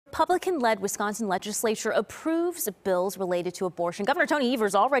Republican-led Wisconsin legislature approves bills related to abortion. Governor Tony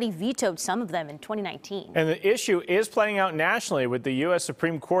Evers already vetoed some of them in 2019. And the issue is playing out nationally, with the U.S.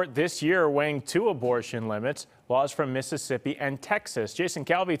 Supreme Court this year weighing two abortion limits, laws from Mississippi and Texas. Jason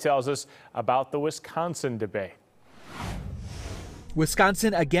Calvi tells us about the Wisconsin debate.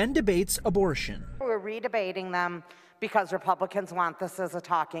 Wisconsin again debates abortion. We're redebating them because Republicans want this as a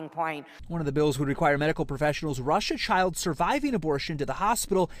talking point. One of the bills would require medical professionals rush a child surviving abortion to the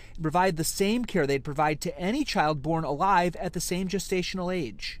hospital and provide the same care they'd provide to any child born alive at the same gestational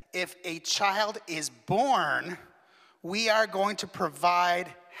age. If a child is born, we are going to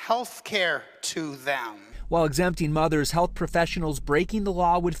provide health care to them. While exempting mothers, health professionals breaking the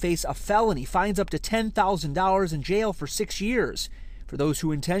law would face a felony, fines up to $10,000 in jail for 6 years. For those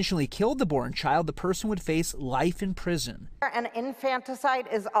who intentionally killed the born child, the person would face life in prison. And infanticide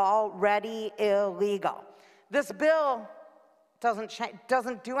is already illegal. This bill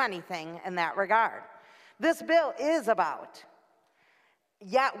doesn't do anything in that regard. This bill is about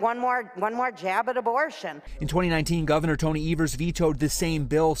yet one more jab at abortion. In 2019, Governor Tony Evers vetoed the same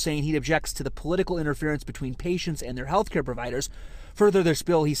bill, saying he objects to the political interference between patients and their healthcare providers. Further, this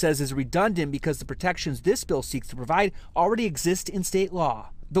bill, he says, is redundant because the protections this bill seeks to provide already exist in state law.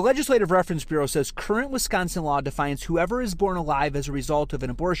 The Legislative Reference Bureau says current Wisconsin law defines whoever is born alive as a result of an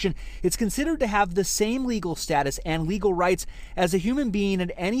abortion. It's considered to have the same legal status and legal rights as a human being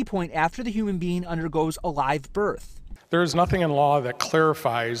at any point after the human being undergoes a live birth. There is nothing in law that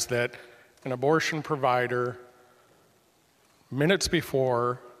clarifies that an abortion provider, minutes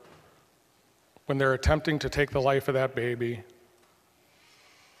before, when they're attempting to take the life of that baby,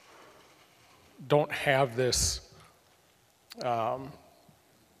 don't have this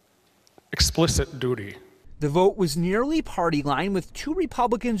explicit duty. The vote was nearly party line, with two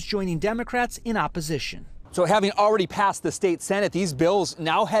Republicans joining Democrats in opposition. So having already passed the state Senate, these bills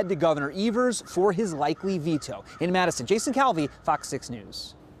now head to Governor Evers for his likely veto. In Madison, Jason Calvi, Fox 6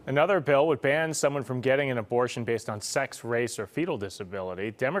 News. Another bill would ban someone from getting an abortion based on sex, race, or fetal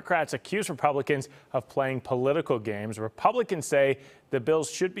disability. Democrats accuse Republicans of playing political games. Republicans say the bills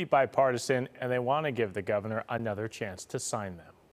should be bipartisan, and they want to give the governor another chance to sign them.